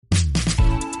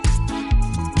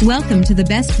Welcome to the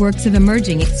best works of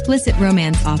emerging explicit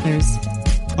romance authors.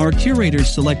 Our curators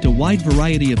select a wide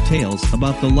variety of tales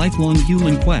about the lifelong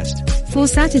human quest for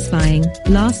satisfying,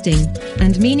 lasting,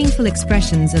 and meaningful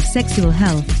expressions of sexual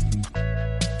health.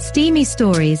 Steamy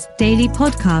Stories daily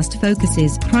podcast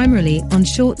focuses primarily on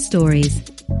short stories.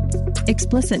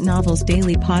 Explicit Novels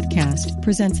Daily Podcast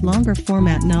presents longer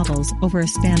format novels over a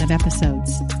span of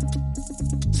episodes.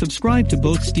 Subscribe to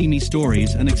both Steamy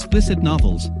Stories and Explicit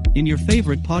Novels in your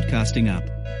favorite podcasting app.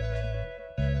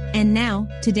 And now,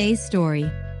 today's story.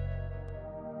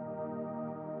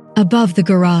 Above the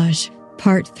Garage,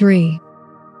 Part 3.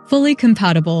 Fully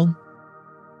Compatible.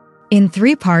 In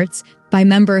 3 parts by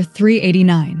member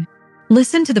 389.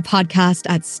 Listen to the podcast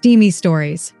at Steamy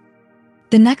Stories.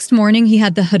 The next morning, he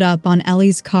had the hood up on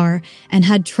Ellie's car and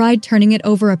had tried turning it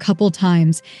over a couple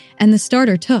times, and the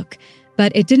starter took,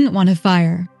 but it didn't want to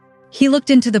fire. He looked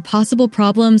into the possible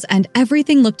problems and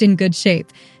everything looked in good shape,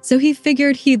 so he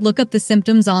figured he'd look up the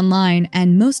symptoms online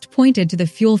and most pointed to the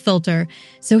fuel filter,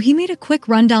 so he made a quick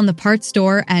run down the parts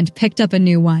store and picked up a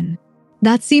new one.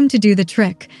 That seemed to do the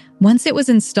trick. Once it was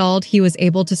installed, he was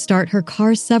able to start her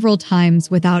car several times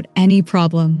without any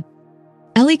problem.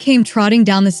 Ellie came trotting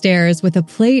down the stairs with a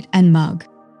plate and mug.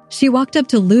 She walked up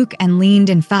to Luke and leaned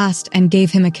in fast and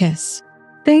gave him a kiss.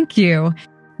 "Thank you.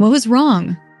 What was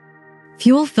wrong?"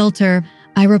 "Fuel filter.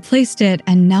 I replaced it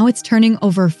and now it's turning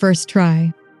over first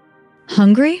try."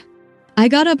 "Hungry?" "I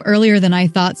got up earlier than I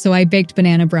thought, so I baked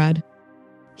banana bread."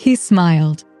 He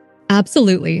smiled.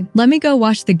 "Absolutely. Let me go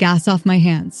wash the gas off my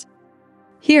hands."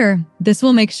 "Here, this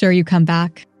will make sure you come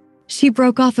back." She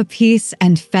broke off a piece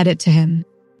and fed it to him,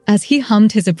 as he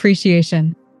hummed his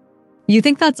appreciation. "You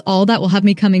think that's all that will have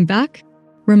me coming back?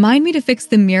 Remind me to fix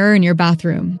the mirror in your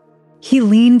bathroom." He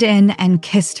leaned in and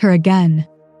kissed her again.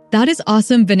 "That is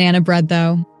awesome banana bread,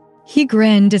 though." He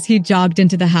grinned as he jogged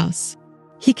into the house.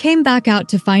 He came back out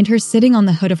to find her sitting on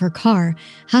the hood of her car.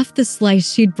 Half the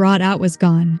slice she'd brought out was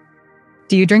gone.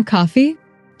 "Do you drink coffee?"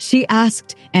 she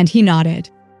asked, and he nodded.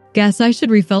 "Guess I should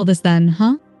refill this then,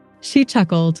 huh?" She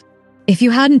chuckled. "If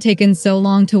you hadn't taken so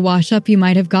long to wash up, you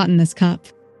might have gotten this cup.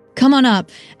 Come on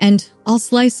up, and I'll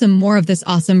slice some more of this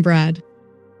awesome bread."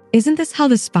 "Isn't this how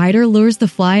the spider lures the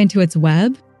fly into its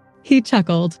web?" He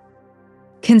chuckled.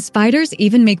 "Can spiders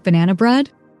even make banana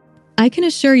bread?" "I can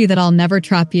assure you that I'll never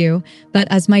trap you, but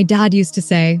as my dad used to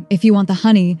say, if you want the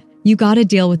honey, you gotta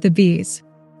deal with the bees."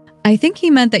 I think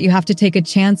he meant that you have to take a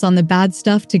chance on the bad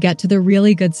stuff to get to the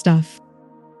really good stuff.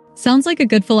 Sounds like a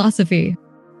good philosophy.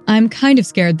 I'm kind of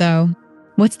scared, though.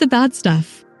 What's the bad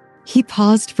stuff? He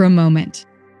paused for a moment.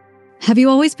 "Have you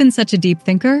always been such a deep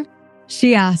thinker?"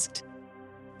 she asked.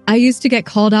 "I used to get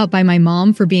called out by my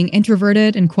mom for being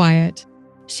introverted and quiet.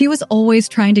 She was always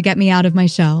trying to get me out of my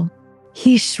shell."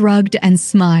 He shrugged and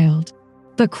smiled.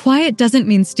 "But quiet doesn't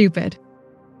mean stupid."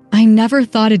 "I never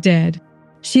thought it did."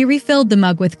 She refilled the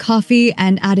mug with coffee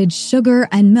and added sugar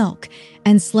and milk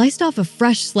and sliced off a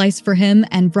fresh slice for him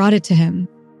and brought it to him.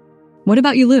 "What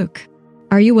about you, Luke?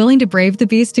 Are you willing to brave the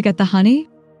beast to get the honey?"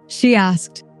 she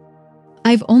asked.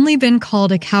 "I've only been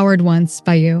called a coward once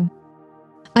by you."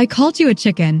 "I called you a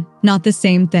chicken, not the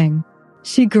same thing."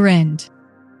 She grinned.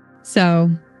 "So,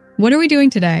 what are we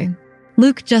doing today?"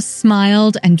 Luke just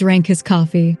smiled and drank his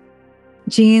coffee.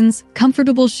 "Jeans,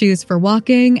 comfortable shoes for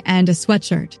walking, and a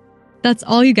sweatshirt. That's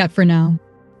all you get for now.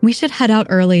 We should head out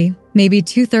early, maybe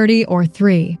 2:30 or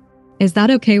 3. Is that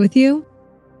okay with you?"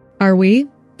 "Are we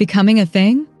becoming a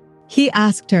thing?" he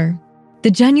asked her.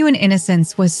 The genuine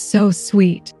innocence was so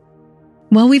sweet.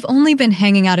 "Well, we've only been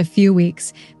hanging out a few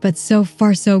weeks, but so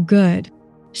far so good."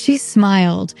 She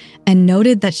smiled and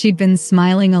noted that she'd been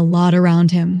smiling a lot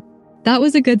around him. That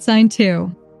was a good sign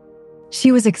too.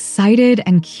 She was excited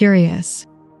and curious.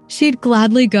 She'd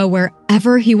gladly go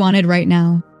wherever he wanted right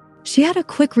now. She had a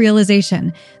quick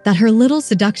realization that her little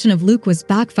seduction of Luke was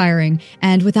backfiring,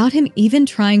 and without him even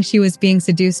trying, she was being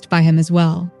seduced by him as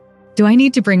well. "Do I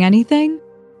need to bring anything?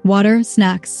 Water,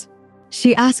 snacks?"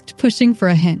 she asked, pushing for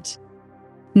a hint.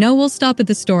 "No, we'll stop at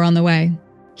the store on the way."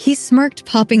 He smirked,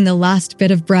 popping the last bit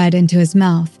of bread into his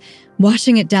mouth,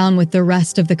 washing it down with the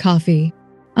rest of the coffee.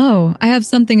 "Oh, I have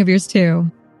something of yours too.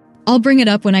 I'll bring it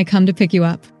up when I come to pick you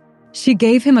up." She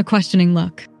gave him a questioning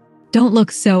look. "Don't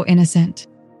look so innocent.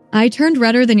 I turned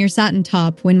redder than your satin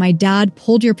top when my dad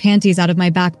pulled your panties out of my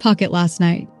back pocket last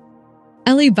night."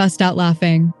 Ellie bust out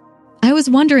laughing. "I was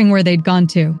wondering where they'd gone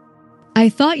to. I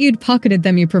thought you'd pocketed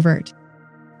them, you pervert."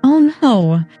 "Oh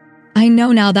no. I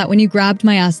know now that when you grabbed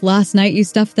my ass last night, you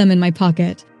stuffed them in my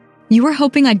pocket. You were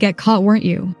hoping I'd get caught, weren't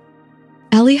you?"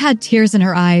 Ellie had tears in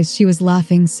her eyes. She was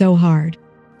laughing so hard.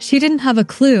 She didn't have a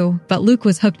clue, but Luke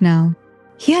was hooked now.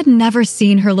 He had never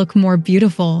seen her look more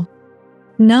beautiful.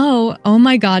 No, oh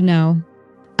my God, no.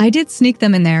 I did sneak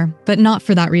them in there, but not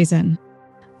for that reason.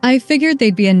 I figured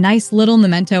they'd be a nice little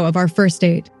memento of our first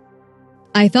date.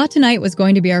 I thought tonight was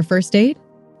going to be our first date?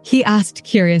 He asked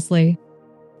curiously.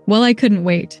 Well, I couldn't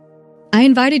wait. I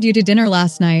invited you to dinner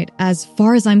last night. As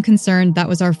far as I'm concerned, that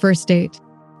was our first date.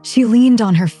 She leaned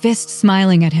on her fist,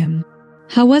 smiling at him.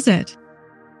 How was it?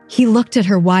 He looked at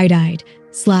her wide-eyed,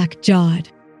 slack-jawed.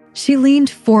 She leaned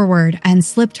forward and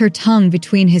slipped her tongue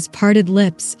between his parted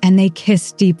lips, and they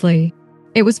kissed deeply.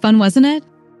 It was fun, wasn't it?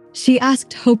 She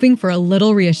asked, hoping for a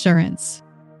little reassurance.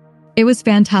 It was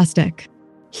fantastic.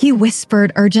 He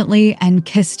whispered urgently and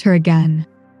kissed her again.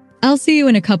 I'll see you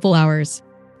in a couple hours.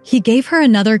 He gave her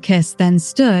another kiss, then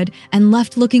stood and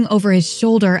left, looking over his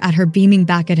shoulder at her, beaming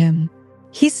back at him.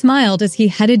 He smiled as he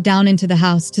headed down into the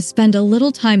house to spend a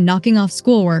little time knocking off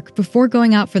schoolwork before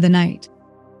going out for the night.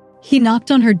 He knocked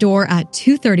on her door at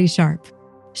 2:30 sharp.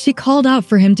 She called out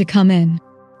for him to come in.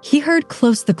 He heard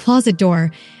close the closet door,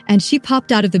 and she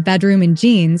popped out of the bedroom in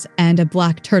jeans and a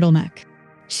black turtleneck.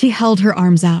 She held her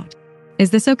arms out. Is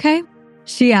this okay?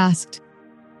 She asked.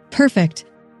 Perfect.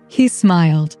 He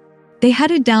smiled. They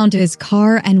headed down to his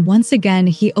car, and once again,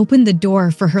 he opened the door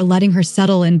for her, letting her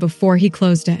settle in before he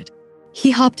closed it.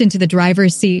 He hopped into the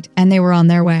driver's seat, and they were on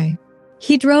their way.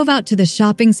 He drove out to the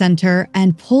shopping center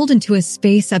and pulled into a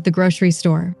space at the grocery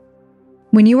store.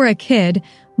 When you were a kid,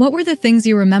 what were the things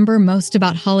you remember most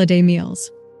about holiday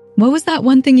meals? What was that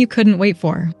one thing you couldn't wait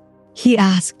for? He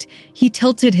asked. He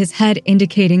tilted his head,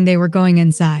 indicating they were going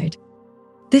inside.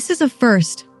 This is a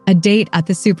first, a date at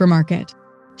the supermarket.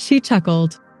 She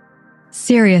chuckled.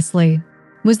 Seriously,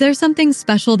 was there something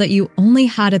special that you only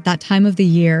had at that time of the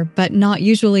year, but not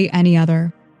usually any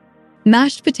other?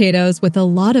 Mashed potatoes with a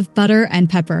lot of butter and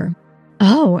pepper.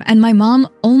 Oh, and my mom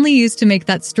only used to make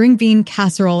that string bean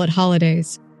casserole at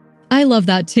holidays. I love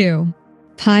that too.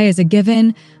 Pie is a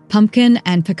given, pumpkin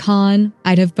and pecan,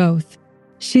 I'd have both.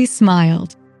 She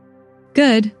smiled.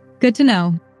 Good to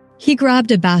know. He grabbed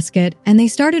a basket and they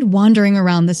started wandering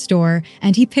around the store,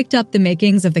 and he picked up the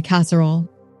makings of the casserole.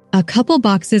 A couple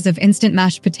boxes of instant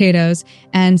mashed potatoes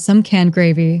and some canned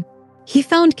gravy. He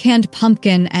found canned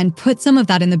pumpkin and put some of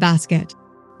that in the basket.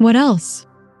 What else?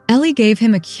 Ellie gave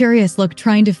him a curious look,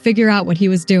 trying to figure out what he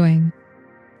was doing.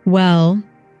 Well,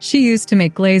 she used to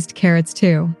make glazed carrots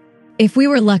too. If we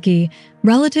were lucky,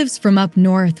 relatives from up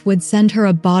north would send her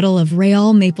a bottle of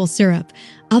Real maple syrup.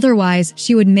 Otherwise,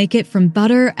 she would make it from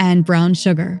butter and brown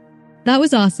sugar. That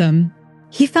was awesome.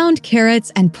 He found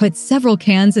carrots and put several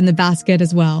cans in the basket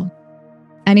as well.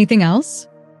 Anything else?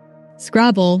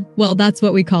 Scrabble, well, that's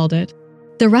what we called it.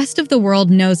 The rest of the world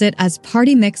knows it as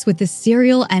party mix, with the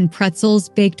cereal and pretzels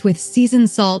baked with seasoned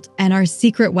salt and our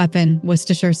secret weapon,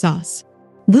 Worcestershire sauce.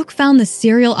 Luke found the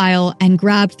cereal aisle and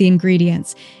grabbed the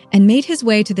ingredients, and made his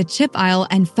way to the chip aisle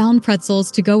and found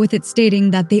pretzels to go with it, stating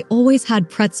that they always had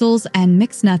pretzels and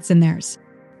mixed nuts in theirs.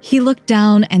 He looked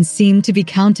down and seemed to be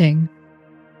counting.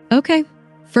 Okay,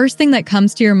 first thing that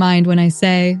comes to your mind when I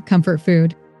say comfort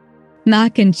food.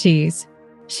 Mac and cheese,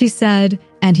 she said,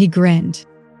 and he grinned.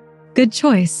 Good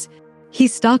choice. He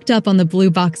stocked up on the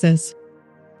blue boxes.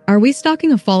 Are we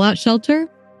stocking a fallout shelter?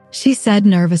 She said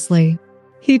nervously.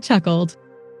 He chuckled.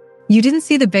 You didn't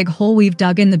see the big hole we've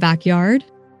dug in the backyard?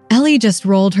 Ellie just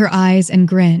rolled her eyes and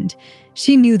grinned.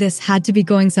 She knew this had to be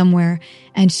going somewhere,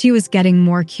 and she was getting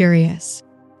more curious.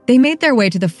 They made their way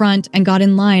to the front and got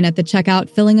in line at the checkout,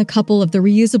 filling a couple of the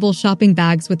reusable shopping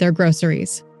bags with their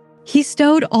groceries. He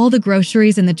stowed all the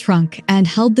groceries in the trunk and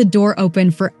held the door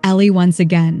open for Ellie once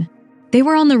again. They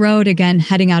were on the road again,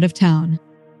 heading out of town.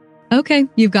 Okay,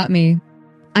 you've got me.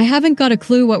 I haven't got a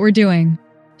clue what we're doing.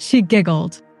 She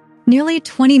giggled. Nearly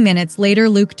 20 minutes later,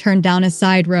 Luke turned down a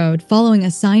side road, following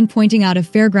a sign pointing out a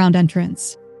fairground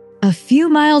entrance. A few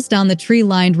miles down the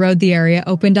tree-lined road, the area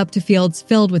opened up to fields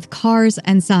filled with cars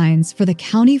and signs for the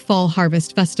County Fall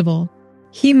Harvest Festival.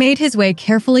 He made his way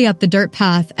carefully up the dirt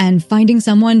path and finding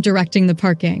someone directing the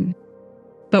parking.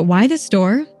 But why the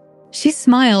store? She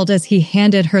smiled as he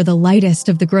handed her the lightest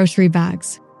of the grocery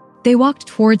bags. They walked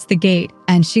towards the gate,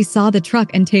 and she saw the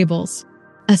truck and tables.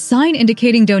 A sign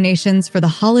indicating donations for the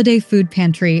holiday food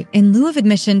pantry in lieu of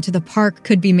admission to the park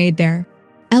could be made there.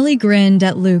 Ellie grinned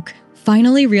at Luke,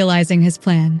 finally realizing his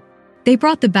plan. They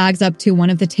brought the bags up to one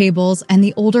of the tables, and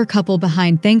the older couple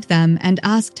behind thanked them and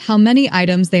asked how many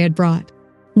items they had brought.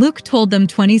 Luke told them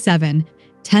 27,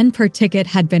 10 per ticket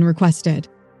had been requested.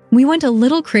 We went a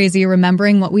little crazy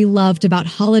remembering what we loved about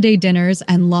holiday dinners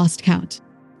and lost count.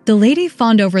 The lady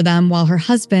fawned over them while her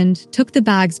husband took the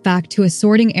bags back to a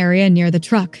sorting area near the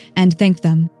truck and thanked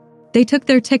them. They took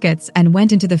their tickets and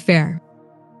went into the fair.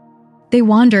 They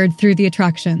wandered through the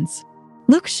attractions.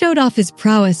 Luke showed off his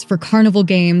prowess for carnival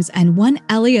games and won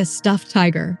Ellie a stuffed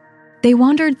tiger. They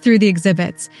wandered through the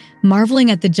exhibits,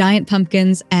 marveling at the giant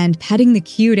pumpkins and petting the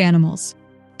cute animals.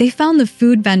 They found the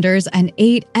food vendors and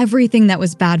ate everything that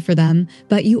was bad for them,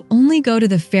 but you only go to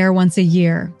the fair once a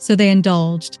year, so they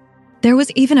indulged. There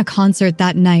was even a concert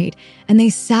that night, and they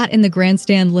sat in the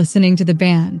grandstand listening to the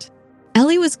band.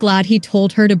 Ellie was glad he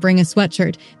told her to bring a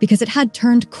sweatshirt because it had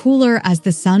turned cooler as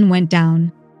the sun went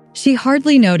down. She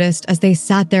hardly noticed as they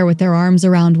sat there with their arms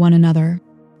around one another.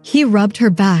 He rubbed her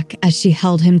back as she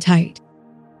held him tight.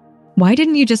 "Why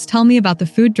didn't you just tell me about the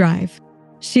food drive?"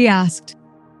 she asked.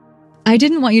 "I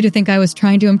didn't want you to think I was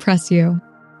trying to impress you."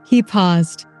 He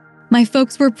paused. "My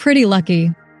folks were pretty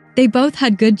lucky. They both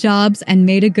had good jobs and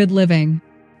made a good living.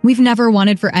 We've never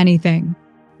wanted for anything.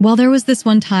 Well, there was this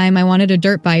one time I wanted a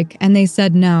dirt bike and they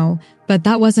said no, but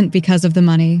that wasn't because of the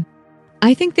money.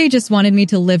 I think they just wanted me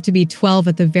to live to be 12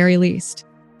 at the very least.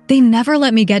 They never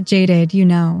let me get jaded, you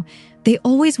know. They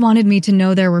always wanted me to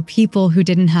know there were people who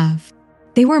didn't have.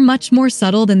 They were much more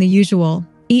subtle than the usual.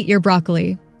 Eat your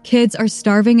broccoli. Kids are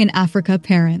starving in Africa,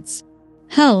 parents.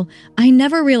 Hell, I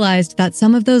never realized that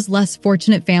some of those less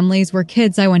fortunate families were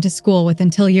kids I went to school with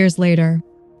until years later.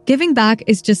 Giving back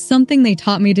is just something they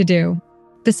taught me to do.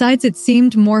 Besides, it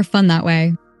seemed more fun that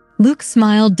way." Luke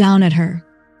smiled down at her.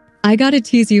 "I gotta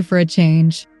tease you for a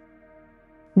change."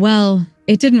 "Well,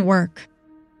 it didn't work."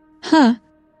 "Huh.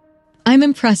 I'm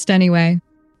impressed anyway."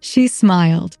 She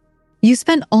smiled. "You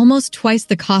spent almost twice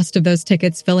the cost of those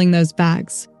tickets filling those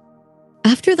bags."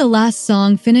 After the last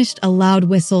song finished, a loud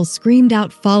whistle screamed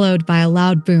out, followed by a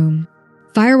loud boom.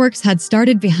 Fireworks had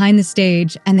started behind the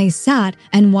stage, and they sat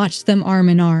and watched them arm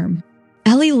in arm.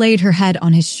 Ellie laid her head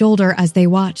on his shoulder as they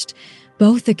watched,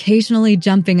 both occasionally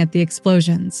jumping at the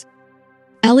explosions.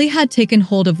 Ellie had taken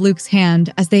hold of Luke's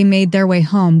hand as they made their way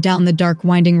home down the dark,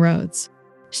 winding roads.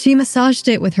 She massaged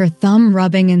it with her thumb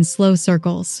rubbing in slow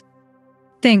circles.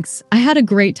 "Thanks, I had a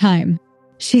great time,"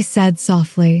 she said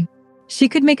softly. She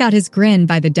could make out his grin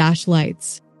by the dash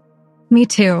lights. "Me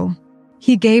too."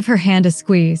 He gave her hand a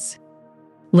squeeze.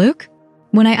 "Luke,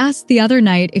 when I asked the other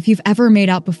night if you've ever made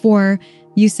out before,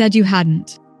 you said you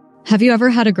hadn't. Have you ever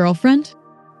had a girlfriend?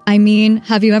 I mean,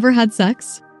 have you ever had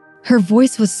sex?" Her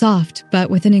voice was soft,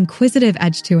 but with an inquisitive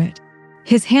edge to it.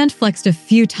 His hand flexed a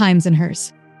few times in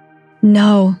hers.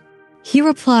 "No," he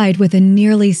replied with a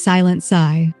nearly silent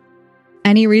sigh.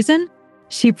 "Any reason?"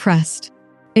 She pressed.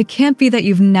 "It can't be that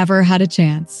you've never had a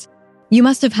chance. You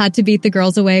must have had to beat the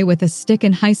girls away with a stick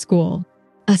in high school."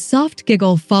 A soft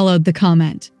giggle followed the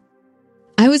comment.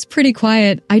 "I was pretty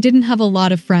quiet. I didn't have a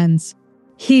lot of friends."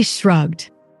 He shrugged.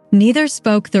 Neither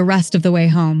spoke the rest of the way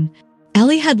home.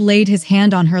 Ellie had laid his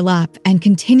hand on her lap and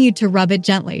continued to rub it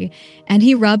gently, and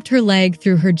he rubbed her leg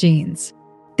through her jeans.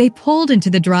 They pulled into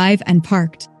the drive and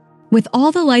parked. With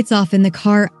all the lights off in the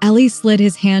car, Ellie slid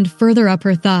his hand further up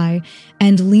her thigh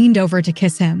and leaned over to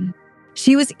kiss him.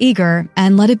 She was eager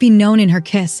and let it be known in her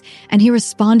kiss, and he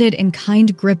responded in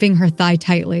kind, gripping her thigh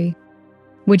tightly.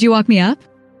 "Would you walk me up?"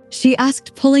 she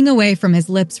asked, pulling away from his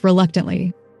lips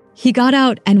reluctantly. He got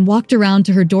out and walked around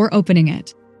to her door, opening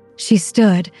it. She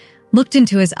stood, looked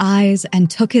into his eyes, and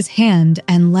took his hand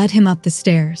and led him up the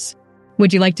stairs.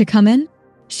 "Would you like to come in?"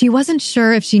 She wasn't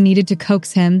sure if she needed to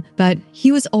coax him, but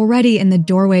he was already in the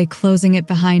doorway, closing it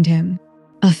behind him.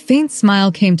 A faint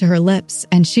smile came to her lips,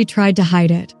 and she tried to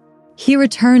hide it. He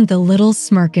returned the little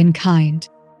smirk in kind.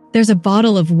 "There's a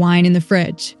bottle of wine in the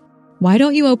fridge. Why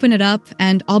don't you open it up,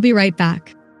 and I'll be right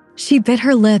back." She bit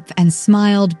her lip and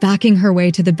smiled, backing her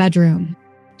way to the bedroom.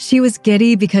 She was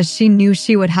giddy because she knew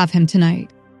she would have him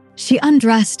tonight. She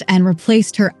undressed and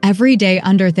replaced her everyday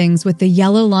underthings with the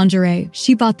yellow lingerie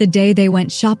she bought the day they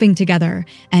went shopping together,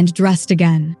 and dressed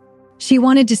again. She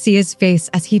wanted to see his face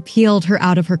as he peeled her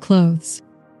out of her clothes.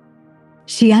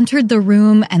 She entered the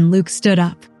room and Luke stood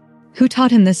up. Who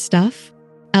taught him this stuff?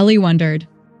 Ellie wondered.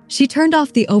 She turned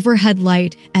off the overhead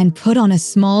light and put on a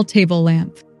small table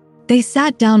lamp. They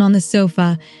sat down on the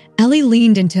sofa. Ellie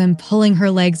leaned into him, pulling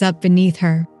her legs up beneath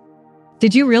her.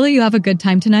 "Did you really have a good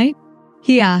time tonight?"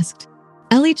 he asked.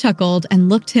 Ellie chuckled and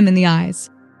looked him in the eyes.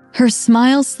 Her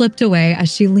smile slipped away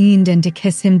as she leaned in to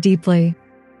kiss him deeply.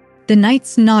 "The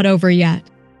night's not over yet,"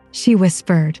 she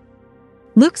whispered.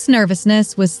 Luke's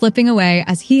nervousness was slipping away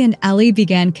as he and Ellie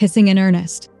began kissing in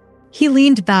earnest. He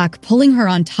leaned back, pulling her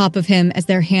on top of him as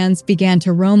their hands began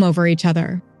to roam over each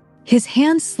other. His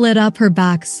hand slid up her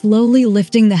back, slowly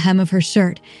lifting the hem of her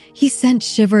shirt. He sent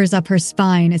shivers up her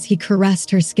spine as he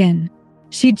caressed her skin.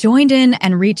 She joined in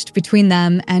and reached between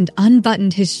them and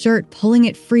unbuttoned his shirt, pulling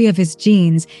it free of his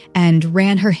jeans, and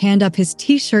ran her hand up his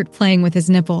t-shirt, playing with his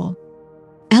nipple.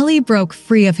 Ellie broke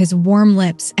free of his warm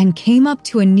lips and came up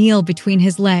to a kneel between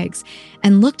his legs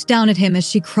and looked down at him as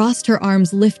she crossed her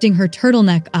arms, lifting her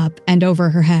turtleneck up and over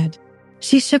her head.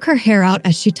 She shook her hair out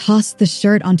as she tossed the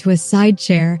shirt onto a side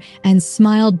chair and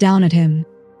smiled down at him.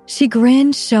 She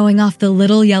grinned, showing off the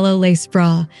little yellow lace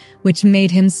bra, which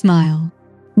made him smile.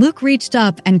 Luke reached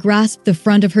up and grasped the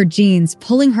front of her jeans,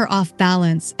 pulling her off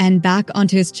balance and back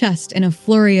onto his chest in a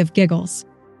flurry of giggles.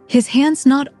 His hands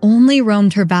not only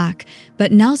roamed her back,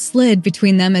 but now slid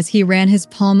between them as he ran his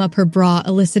palm up her bra,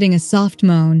 eliciting a soft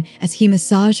moan as he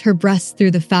massaged her breasts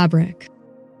through the fabric.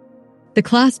 "The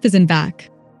clasp is in back,"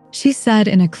 she said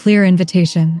in a clear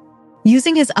invitation.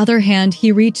 Using his other hand,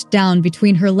 he reached down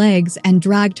between her legs and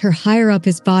dragged her higher up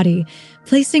his body,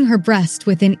 placing her breast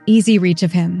within easy reach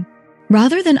of him.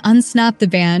 Rather than unsnap the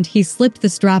band, he slipped the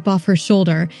strap off her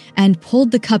shoulder and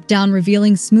pulled the cup down,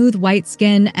 revealing smooth white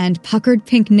skin and puckered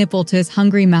pink nipple to his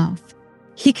hungry mouth.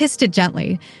 He kissed it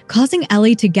gently, causing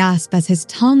Ellie to gasp as his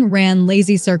tongue ran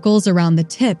lazy circles around the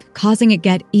tip, causing it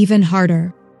get even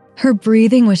harder. Her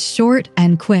breathing was short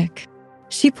and quick.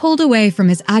 She pulled away from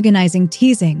his agonizing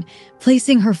teasing,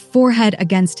 placing her forehead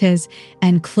against his,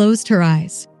 and closed her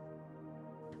eyes.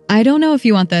 "I don't know if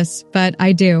you want this, but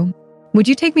I do. Would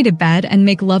you take me to bed and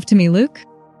make love to me, Luke?"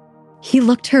 He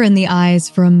looked her in the eyes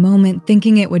for a moment,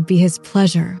 thinking it would be his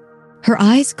pleasure. Her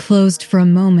eyes closed for a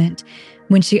moment.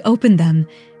 When she opened them,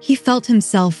 he felt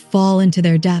himself fall into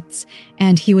their depths,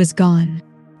 and he was gone.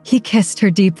 He kissed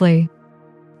her deeply.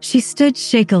 She stood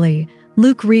shakily.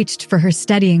 Luke reached for her,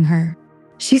 steadying her.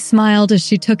 She smiled as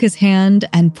she took his hand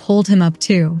and pulled him up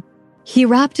too. He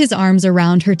wrapped his arms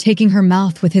around her, taking her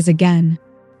mouth with his again.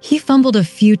 He fumbled a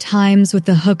few times with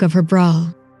the hook of her bra.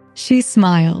 She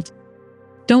smiled.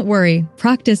 "Don't worry,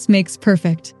 practice makes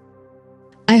perfect.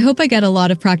 I hope I get a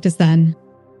lot of practice then."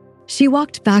 She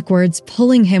walked backwards,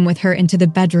 pulling him with her into the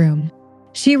bedroom.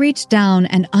 She reached down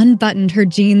and unbuttoned her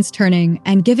jeans, turning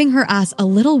and giving her ass a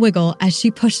little wiggle as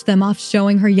she pushed them off,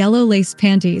 showing her yellow lace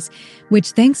panties,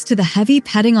 which, thanks to the heavy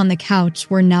petting on the couch,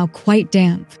 were now quite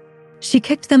damp. She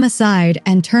kicked them aside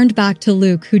and turned back to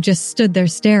Luke, who just stood there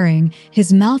staring,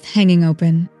 his mouth hanging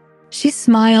open. She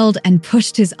smiled and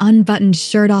pushed his unbuttoned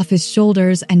shirt off his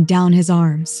shoulders and down his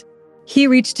arms. He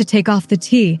reached to take off the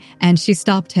tee, and she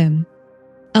stopped him.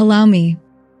 "Allow me."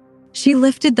 She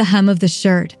lifted the hem of the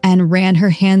shirt and ran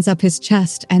her hands up his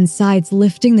chest and sides,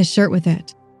 lifting the shirt with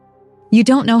it. "You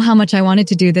don't know how much I wanted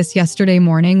to do this yesterday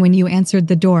morning when you answered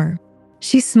the door."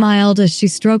 She smiled as she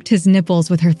stroked his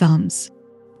nipples with her thumbs.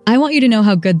 "I want you to know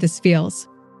how good this feels,"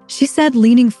 she said,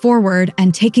 leaning forward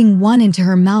and taking one into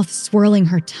her mouth, swirling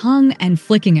her tongue and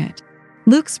flicking it.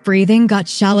 Luke's breathing got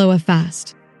shallow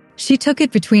fast. She took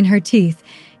it between her teeth,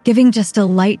 giving just a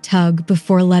light tug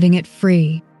before letting it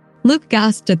free. Luke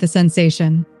gasped at the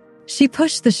sensation. She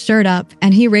pushed the shirt up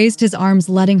and he raised his arms,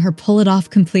 letting her pull it off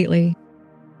completely.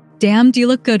 "Damn, do you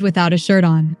look good without a shirt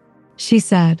on," she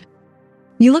said.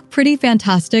 "You look pretty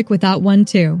fantastic without one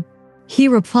too," he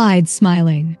replied,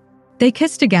 smiling. They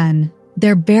kissed again,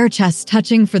 their bare chests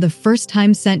touching for the first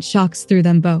time sent shocks through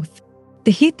them both.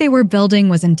 The heat they were building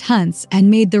was intense and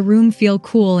made the room feel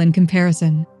cool in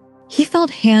comparison. He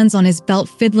felt hands on his belt,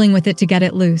 fiddling with it to get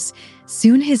it loose.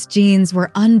 Soon his jeans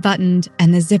were unbuttoned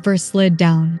and the zipper slid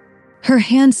down. Her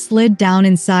hand slid down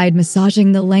inside,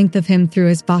 massaging the length of him through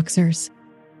his boxers.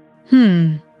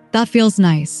 That feels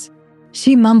nice,"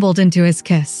 she mumbled into his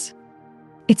kiss.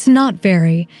 "It's not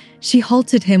very," she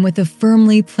halted him with a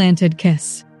firmly planted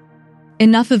kiss.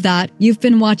 "Enough of that, you've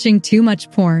been watching too much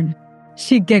porn,"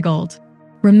 she giggled.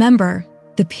 "Remember,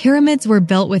 the pyramids were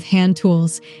built with hand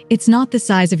tools. It's not the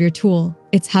size of your tool,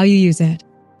 it's how you use it."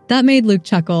 That made Luke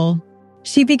chuckle.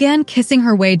 She began kissing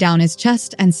her way down his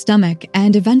chest and stomach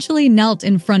and eventually knelt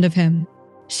in front of him.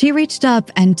 She reached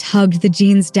up and tugged the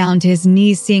jeans down to his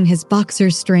knees, seeing his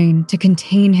boxers strain to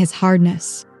contain his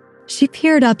hardness. She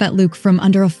peered up at Luke from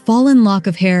under a fallen lock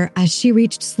of hair as she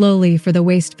reached slowly for the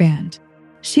waistband.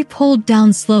 She pulled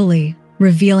down slowly,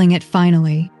 revealing it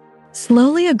finally.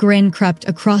 Slowly, a grin crept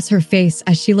across her face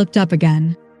as she looked up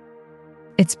again.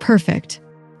 "It's perfect,"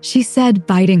 she said,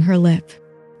 biting her lip.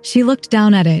 She looked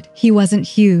down at it. He wasn't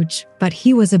huge, but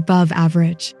he was above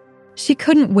average. She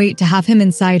couldn't wait to have him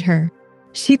inside her.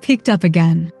 She peeked up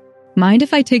again. "Mind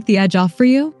if I take the edge off for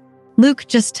you?" Luke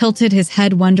just tilted his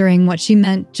head, wondering what she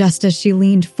meant, just as she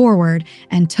leaned forward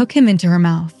and took him into her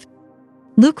mouth.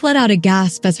 Luke let out a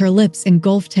gasp as her lips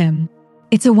engulfed him.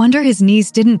 It's a wonder his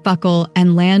knees didn't buckle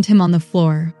and land him on the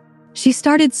floor. She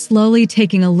started slowly,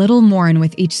 taking a little more in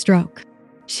with each stroke.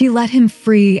 She let him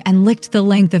free and licked the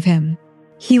length of him.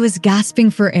 He was gasping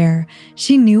for air.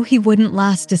 She knew he wouldn't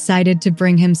last, decided to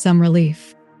bring him some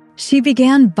relief. She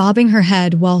began bobbing her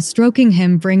head while stroking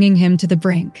him, bringing him to the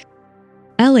brink.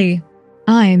 "Ellie,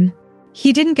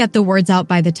 He didn't get the words out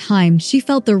by the time she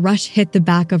felt the rush hit the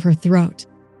back of her throat.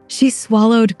 She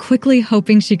swallowed quickly,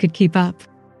 hoping she could keep up.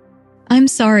 "I'm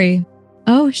sorry."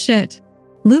 "Oh, shit,"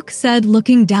 Luke said,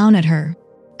 looking down at her,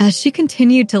 as she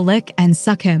continued to lick and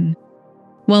suck him.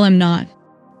 "Well, I'm not.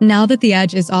 Now that the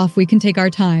edge is off, we can take our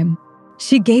time."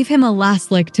 She gave him a last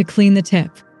lick to clean the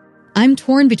tip. "I'm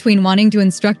torn between wanting to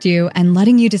instruct you and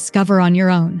letting you discover on your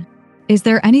own. Is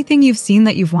there anything you've seen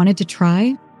that you've wanted to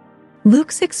try?"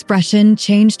 Luke's expression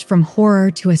changed from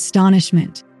horror to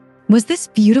astonishment. Was this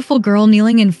beautiful girl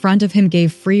kneeling in front of him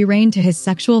gave free rein to his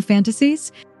sexual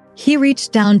fantasies? He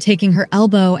reached down, taking her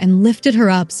elbow, and lifted her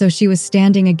up so she was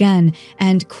standing again,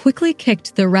 and quickly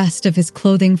kicked the rest of his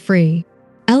clothing free.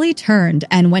 Ellie turned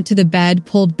and went to the bed,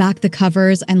 pulled back the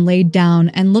covers, and laid down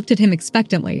and looked at him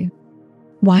expectantly.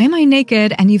 "Why am I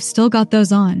naked and you've still got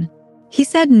those on?" he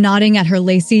said, nodding at her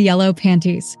lacy yellow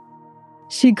panties.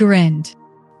 She grinned.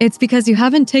 "It's because you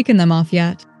haven't taken them off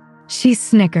yet." She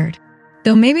snickered.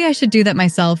 "Though maybe I should do that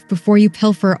myself before you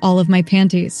pilfer all of my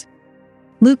panties."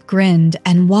 Luke grinned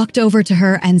and walked over to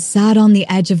her and sat on the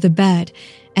edge of the bed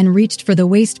and reached for the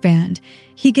waistband.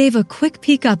 He gave a quick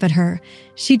peek up at her.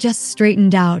 She just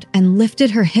straightened out and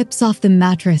lifted her hips off the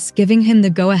mattress, giving him the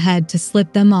go-ahead to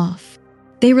slip them off.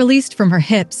 They released from her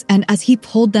hips, and as he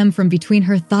pulled them from between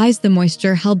her thighs, the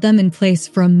moisture held them in place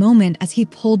for a moment as he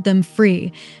pulled them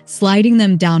free, sliding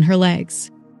them down her legs.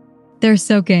 "They're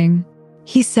soaking,"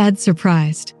 he said,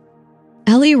 surprised.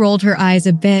 Ellie rolled her eyes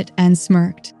a bit and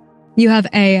smirked. "You have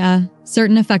a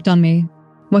certain effect on me.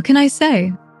 What can I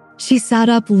say?" She sat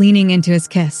up, leaning into his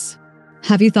kiss.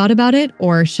 "Have you thought about it,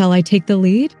 or shall I take the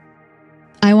lead?"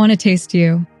 "I want to taste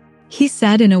you," he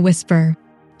said in a whisper.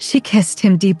 She kissed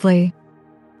him deeply.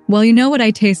 "Well, you know what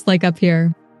I taste like up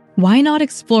here. Why not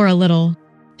explore a little?"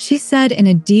 she said in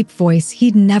a deep voice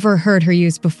he'd never heard her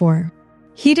use before.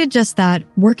 He did just that,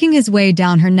 working his way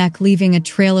down her neck, leaving a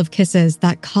trail of kisses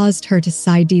that caused her to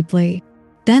sigh deeply.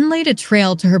 Then laid a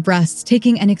trail to her breasts,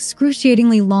 taking an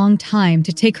excruciatingly long time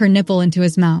to take her nipple into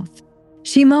his mouth.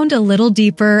 She moaned a little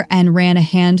deeper and ran a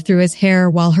hand through his hair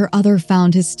while her other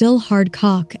found his still hard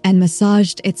cock and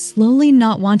massaged it slowly,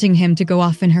 not wanting him to go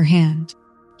off in her hand.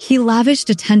 He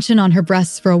lavished attention on her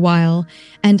breasts for a while,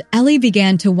 and Ellie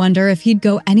began to wonder if he'd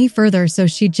go any further, so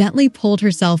she gently pulled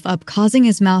herself up, causing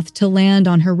his mouth to land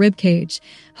on her ribcage,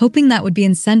 hoping that would be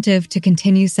incentive to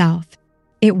continue south.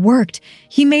 It worked.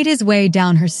 He made his way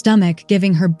down her stomach,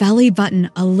 giving her belly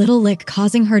button a little lick,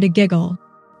 causing her to giggle.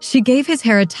 She gave his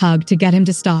hair a tug to get him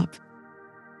to stop.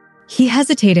 He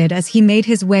hesitated as he made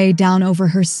his way down over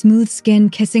her smooth skin,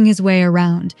 kissing his way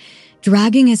around,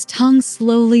 dragging his tongue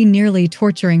slowly, nearly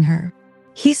torturing her.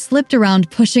 He slipped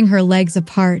around, pushing her legs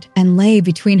apart, and lay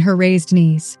between her raised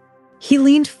knees. He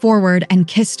leaned forward and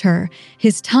kissed her,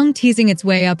 his tongue teasing its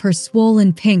way up her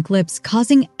swollen pink lips,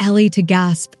 causing Ellie to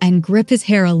gasp and grip his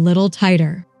hair a little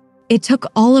tighter. It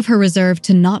took all of her reserve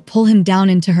to not pull him down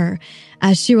into her.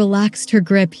 As she relaxed her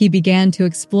grip, he began to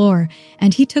explore,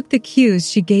 and he took the cues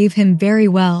she gave him very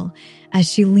well as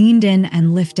she leaned in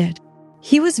and lifted.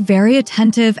 He was very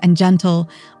attentive and gentle,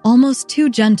 almost too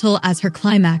gentle. As her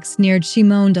climax neared, she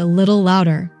moaned a little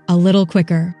louder, a little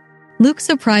quicker. Luke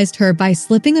surprised her by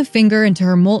slipping a finger into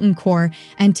her molten core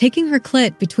and taking her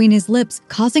clit between his lips,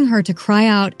 causing her to cry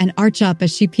out and arch up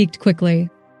as she peeked quickly.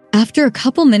 After a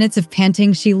couple minutes of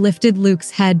panting, she lifted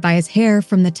Luke's head by his hair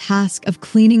from the task of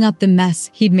cleaning up the mess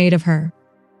he'd made of her.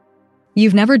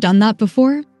 "You've never done that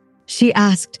before?" she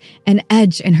asked, an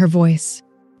edge in her voice.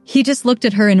 He just looked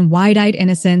at her in wide-eyed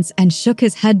innocence and shook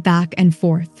his head back and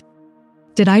forth.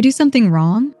 "Did I do something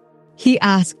wrong?" he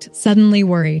asked, suddenly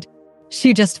worried.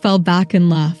 She just fell back and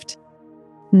laughed.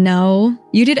 "No,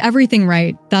 you did everything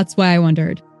right. That's why I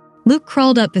wondered." Luke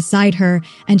crawled up beside her,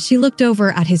 and she looked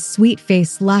over at his sweet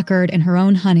face lacquered in her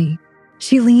own honey.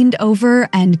 She leaned over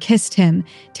and kissed him,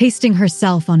 tasting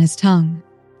herself on his tongue.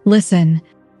 "Listen,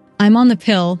 I'm on the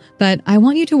pill, but I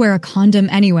want you to wear a condom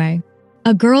anyway.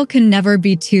 A girl can never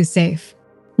be too safe."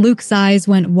 Luke's eyes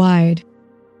went wide.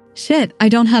 "Shit, I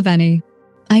don't have any.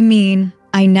 I mean,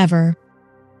 I never."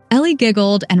 Ellie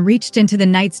giggled and reached into the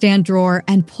nightstand drawer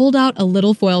and pulled out a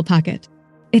little foil packet.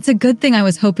 "It's a good thing I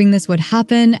was hoping this would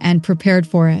happen and prepared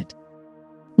for it."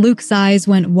 Luke's eyes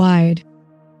went wide.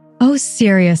 "Oh,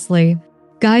 seriously.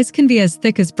 Guys can be as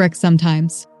thick as bricks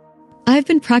sometimes. I've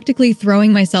been practically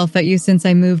throwing myself at you since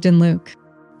I moved in, Luke.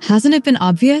 Hasn't it been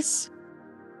obvious?"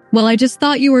 "Well, I just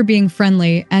thought you were being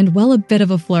friendly and, well, a bit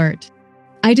of a flirt.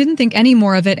 I didn't think any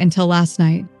more of it until last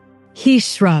night." He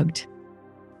shrugged.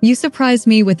 "You surprised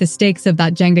me with the stakes of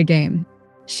that Jenga game."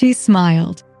 She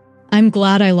smiled. I'm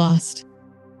glad I lost.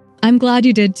 I'm glad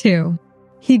you did too.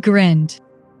 He grinned.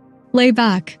 Lay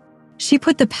back. She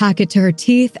put the packet to her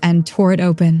teeth and tore it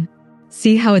open.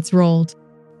 See how it's rolled.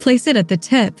 Place it at the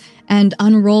tip and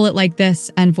unroll it like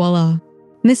this and voila.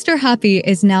 Mr. Happy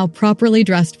is now properly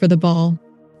dressed for the ball.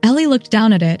 Ellie looked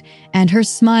down at it and her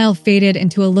smile faded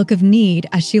into a look of need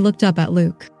as she looked up at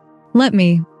Luke. Let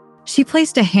me. She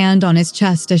placed a hand on his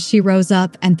chest as she rose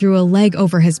up and threw a leg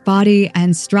over his body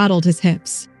and straddled his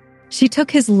hips. She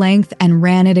took his length and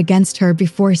ran it against her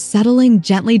before settling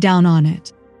gently down on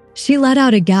it. She let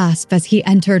out a gasp as he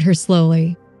entered her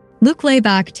slowly. Luke lay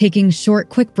back, taking short,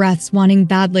 quick breaths, wanting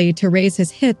badly to raise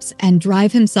his hips and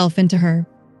drive himself into her.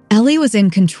 Ellie was in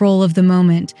control of the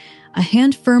moment, a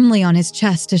hand firmly on his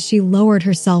chest as she lowered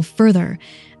herself further.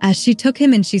 As she took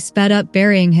him and she sped up,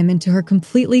 burying him into her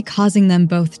completely, causing them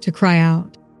both to cry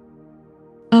out.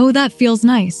 Oh, that feels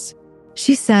nice,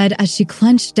 she said as she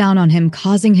clenched down on him,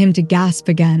 causing him to gasp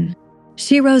again.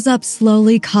 She rose up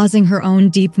slowly, causing her own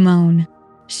deep moan.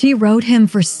 She rode him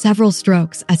for several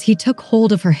strokes as he took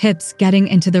hold of her hips, getting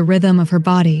into the rhythm of her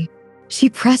body. She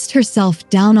pressed herself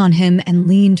down on him and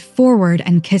leaned forward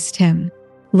and kissed him.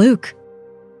 Luke.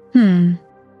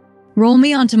 Roll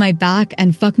me onto my back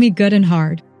and fuck me good and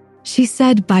hard, she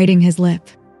said, biting his lip.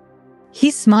 He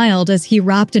smiled as he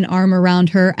wrapped an arm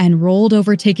around her and rolled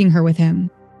over, taking her with him.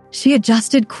 She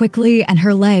adjusted quickly and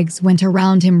her legs went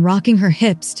around him, rocking her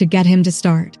hips to get him to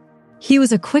start. He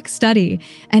was a quick study,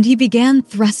 and he began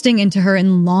thrusting into her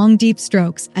in long, deep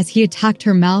strokes as he attacked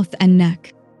her mouth and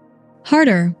neck.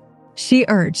 Harder, she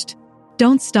urged.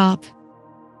 Don't stop.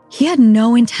 He had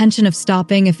no intention of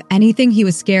stopping. If anything, he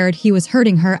was scared he was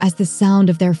hurting her as the sound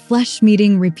of their flesh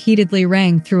meeting repeatedly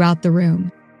rang throughout the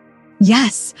room.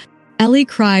 Yes, Ellie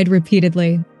cried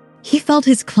repeatedly. He felt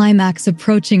his climax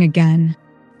approaching again.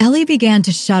 Ellie began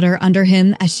to shudder under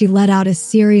him as she let out a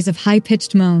series of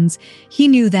high-pitched moans. He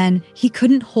knew then he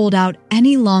couldn't hold out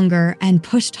any longer and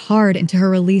pushed hard into her,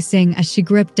 releasing as she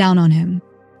gripped down on him.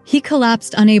 He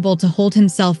collapsed, unable to hold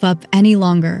himself up any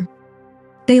longer.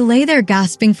 They lay there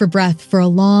gasping for breath for a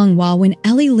long while when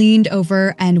Ellie leaned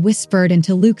over and whispered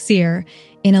into Luke's ear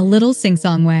in a little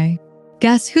sing-song way.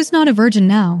 Guess who's not a virgin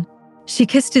now? She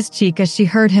kissed his cheek as she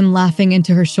heard him laughing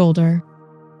into her shoulder.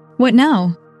 What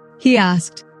now? He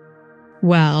asked.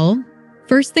 Well,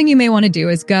 first thing you may want to do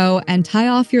is go and tie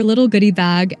off your little goodie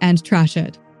bag and trash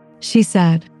it, she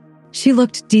said. She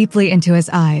looked deeply into his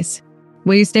eyes.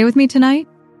 Will you stay with me tonight?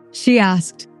 She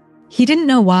asked. He didn't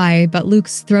know why, but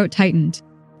Luke's throat tightened.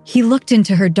 He looked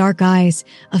into her dark eyes,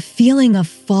 a feeling of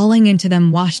falling into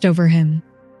them washed over him.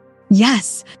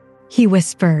 Yes, he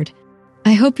whispered.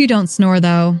 I hope you don't snore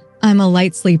though. I'm a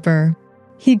light sleeper.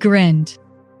 He grinned.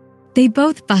 They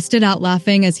both busted out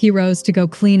laughing as he rose to go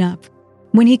clean up.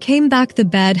 When he came back, the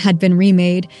bed had been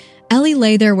remade. Ellie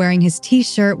lay there wearing his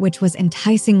t-shirt, which was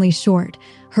enticingly short,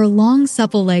 her long,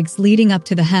 supple legs leading up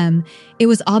to the hem. It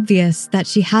was obvious that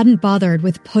she hadn't bothered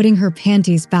with putting her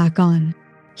panties back on.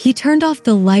 He turned off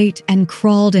the light and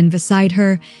crawled in beside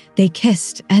her. They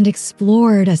kissed and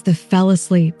explored as they fell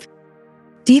asleep.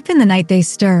 Deep in the night, they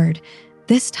stirred.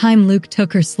 This time, Luke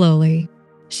took her slowly.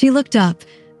 She looked up.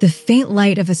 The faint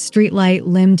light of a streetlight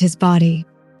limned his body.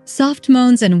 Soft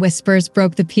moans and whispers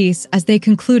broke the peace as they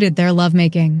concluded their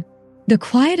lovemaking. The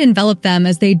quiet enveloped them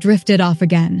as they drifted off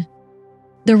again.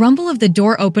 The rumble of the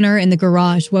door opener in the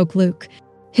garage woke Luke.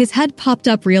 His head popped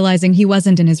up, realizing he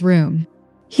wasn't in his room.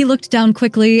 He looked down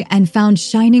quickly and found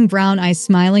shining brown eyes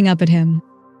smiling up at him.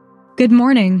 Good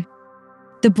morning.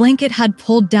 The blanket had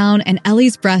pulled down and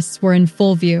Ellie's breasts were in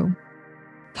full view.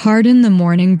 Pardon the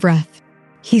morning breath,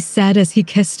 he said as he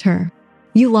kissed her.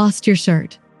 You lost your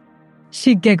shirt.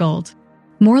 She giggled.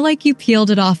 More like you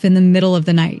peeled it off in the middle of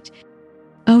the night.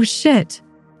 Oh shit,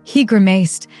 he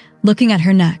grimaced, looking at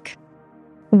her neck.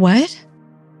 What?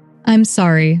 I'm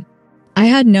sorry. I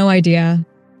had no idea.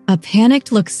 A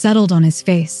panicked look settled on his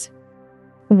face.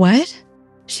 What?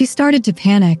 She started to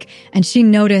panic, and she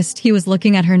noticed he was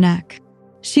looking at her neck.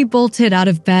 She bolted out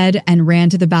of bed and ran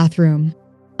to the bathroom.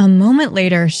 A moment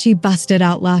later, she busted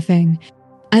out laughing.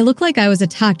 I look like I was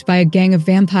attacked by a gang of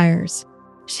vampires.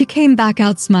 She came back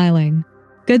out smiling.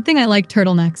 Good thing I like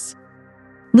turtlenecks.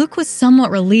 Luke was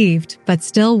somewhat relieved, but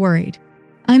still worried.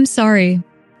 I'm sorry,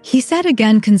 he said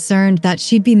again, concerned that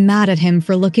she'd be mad at him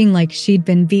for looking like she'd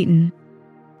been beaten.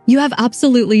 You have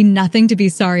absolutely nothing to be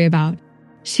sorry about.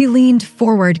 She leaned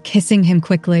forward, kissing him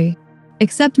quickly.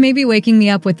 Except maybe waking me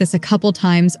up with this a couple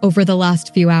times over the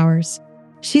last few hours,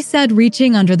 she said,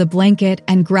 reaching under the blanket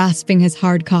and grasping his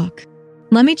hard cock.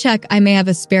 Let me check. I may have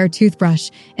a spare toothbrush,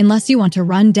 unless you want to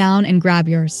run down and grab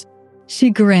yours. She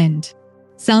grinned.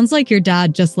 Sounds like your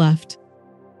dad just left.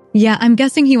 Yeah, I'm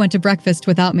guessing he went to breakfast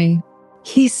without me.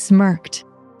 He smirked.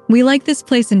 We like this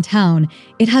place in town.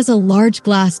 It has a large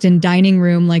glassed-in dining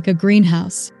room like a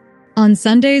greenhouse. On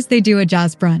Sundays, they do a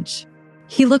jazz brunch.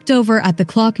 He looked over at the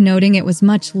clock, noting it was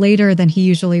much later than he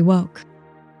usually woke.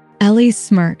 Ellie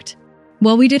smirked.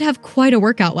 Well, we did have quite a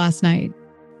workout last night.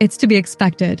 It's to be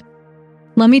expected.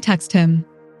 Let me text him.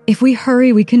 If we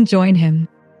hurry, we can join him.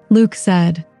 Luke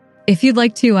said. If you'd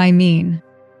like to, I mean.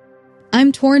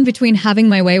 I'm torn between having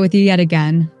my way with you yet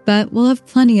again, but we'll have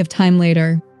plenty of time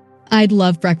later. I'd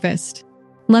love breakfast.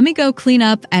 Let me go clean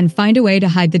up and find a way to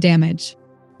hide the damage.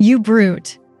 You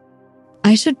brute.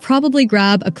 I should probably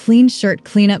grab a clean shirt,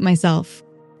 clean up myself.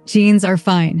 Jeans are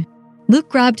fine. Luke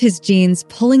grabbed his jeans,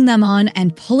 pulling them on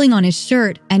and pulling on his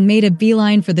shirt, and made a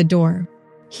beeline for the door.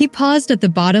 He paused at the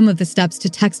bottom of the steps to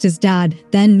text his dad,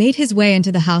 then made his way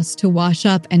into the house to wash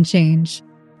up and change.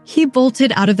 He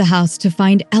bolted out of the house to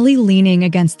find Ellie leaning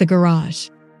against the garage.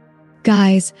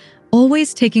 Guys,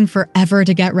 always taking forever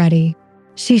to get ready.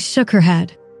 She shook her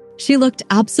head. She looked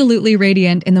absolutely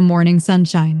radiant in the morning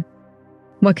sunshine.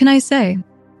 What can I say?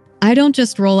 I don't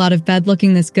just roll out of bed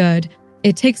looking this good.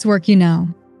 It takes work, you know.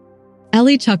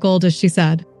 Ellie chuckled as she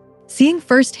said, seeing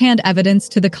firsthand evidence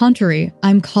to the contrary,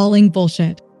 I'm calling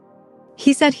bullshit.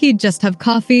 He said he'd just have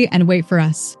coffee and wait for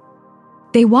us.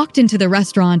 They walked into the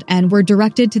restaurant and were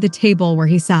directed to the table where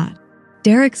he sat.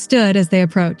 Derek stood as they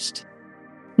approached.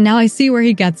 Now I see where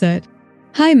he gets it.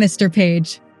 Hi, Mr.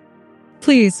 Page.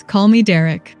 Please call me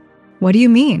Derek. What do you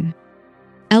mean?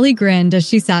 Ellie grinned as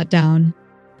she sat down.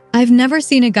 I've never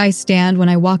seen a guy stand when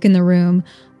I walk in the room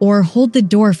or hold the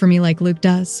door for me like Luke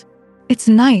does. It's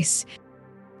nice.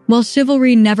 Well,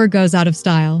 chivalry never goes out of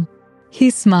style. He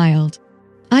smiled.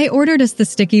 I ordered us the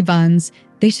sticky buns.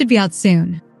 They should be out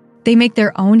soon. They make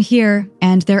their own here,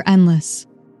 and they're endless.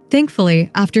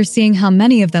 Thankfully, after seeing how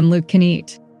many of them Luke can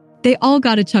eat. They all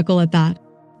got a chuckle at that.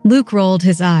 Luke rolled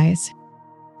his eyes.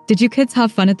 Did you kids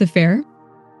have fun at the fair?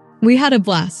 We had a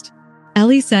blast.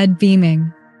 Ellie said,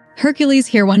 beaming. Hercules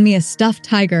here won me a stuffed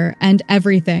tiger and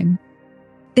everything.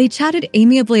 They chatted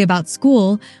amiably about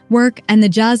school, work, and the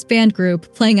jazz band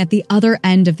group playing at the other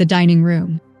end of the dining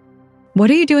room. What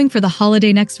are you doing for the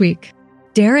holiday next week?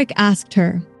 Derek asked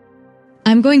her.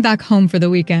 I'm going back home for the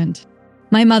weekend.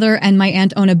 My mother and my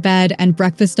aunt own a bed and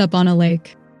breakfast up on a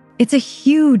lake. It's a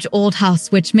huge old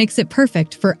house, which makes it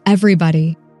perfect for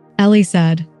everybody. Ellie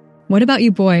said, What about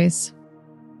you boys?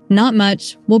 Not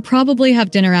much. We'll probably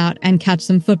have dinner out and catch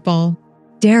some football.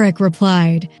 Derek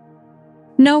replied,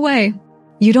 No way.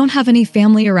 You don't have any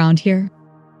family around here?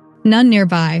 None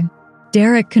nearby.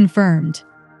 Derek confirmed.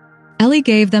 Ellie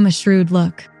gave them a shrewd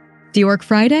look. Do you work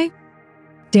Friday?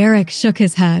 Derek shook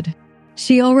his head.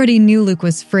 She already knew Luke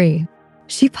was free.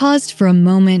 She paused for a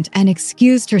moment and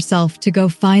excused herself to go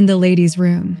find the ladies'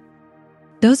 room.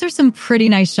 Those are some pretty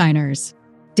nice shiners,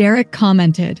 Derek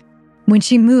commented. When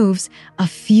she moves, a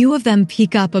few of them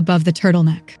peek up above the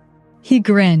turtleneck. He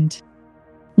grinned.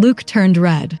 Luke turned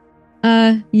red.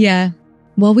 Yeah.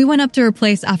 Well, we went up to her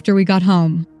place after we got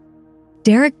home.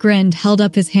 Derek grinned, held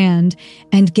up his hand,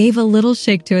 and gave a little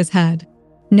shake to his head.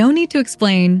 No need to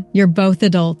explain, you're both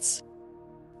adults.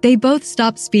 They both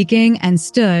stopped speaking and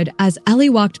stood as Ellie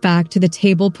walked back to the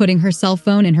table, putting her cell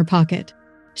phone in her pocket.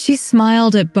 She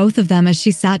smiled at both of them as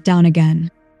she sat down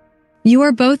again. You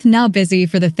are both now busy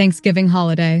for the Thanksgiving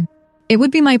holiday. It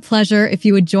would be my pleasure if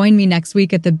you would join me next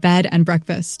week at the bed and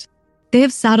breakfast. They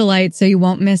have satellite, so you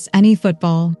won't miss any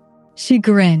football. She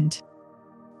grinned.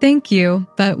 Thank you,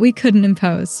 but we couldn't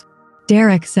impose.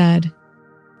 Derek said,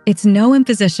 It's no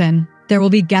imposition. There will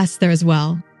be guests there as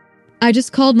well. I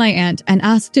just called my aunt and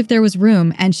asked if there was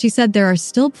room, and she said there are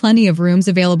still plenty of rooms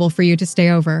available for you to stay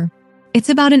over. It's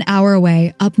about an hour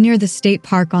away, up near the state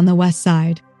park on the west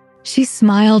side. She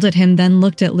smiled at him, then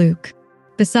looked at Luke.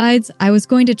 Besides, I was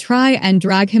going to try and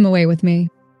drag him away with me.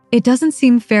 It doesn't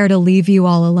seem fair to leave you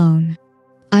all alone.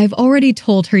 I've already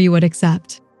told her you would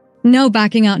accept. No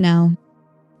backing out now.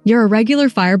 You're a regular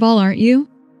fireball, aren't you?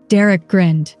 Derek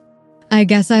grinned. I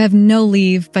guess I have no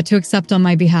leave but to accept on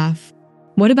my behalf.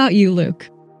 What about you, Luke?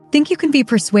 Think you can be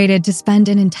persuaded to spend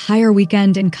an entire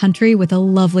weekend in country with a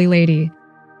lovely lady?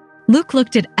 Luke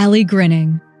looked at Ellie,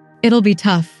 grinning. It'll be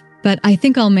tough, but I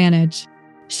think I'll manage.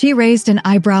 She raised an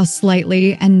eyebrow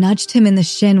slightly and nudged him in the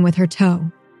shin with her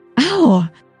toe. Ow!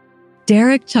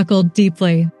 Derek chuckled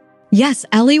deeply. Yes,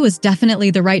 Ellie was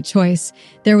definitely the right choice.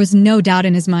 There was no doubt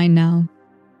in his mind now.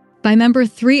 By member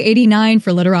 389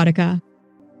 for Literotica.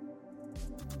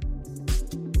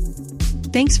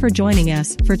 Thanks for joining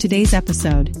us for today's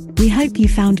episode. We hope you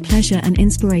found pleasure and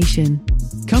inspiration.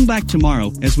 Come back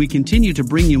tomorrow as we continue to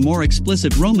bring you more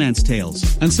explicit romance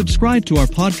tales, and subscribe to our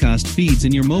podcast feeds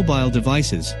in your mobile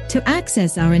devices to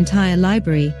access our entire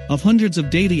library of hundreds of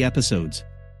daily episodes.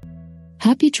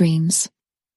 Happy dreams.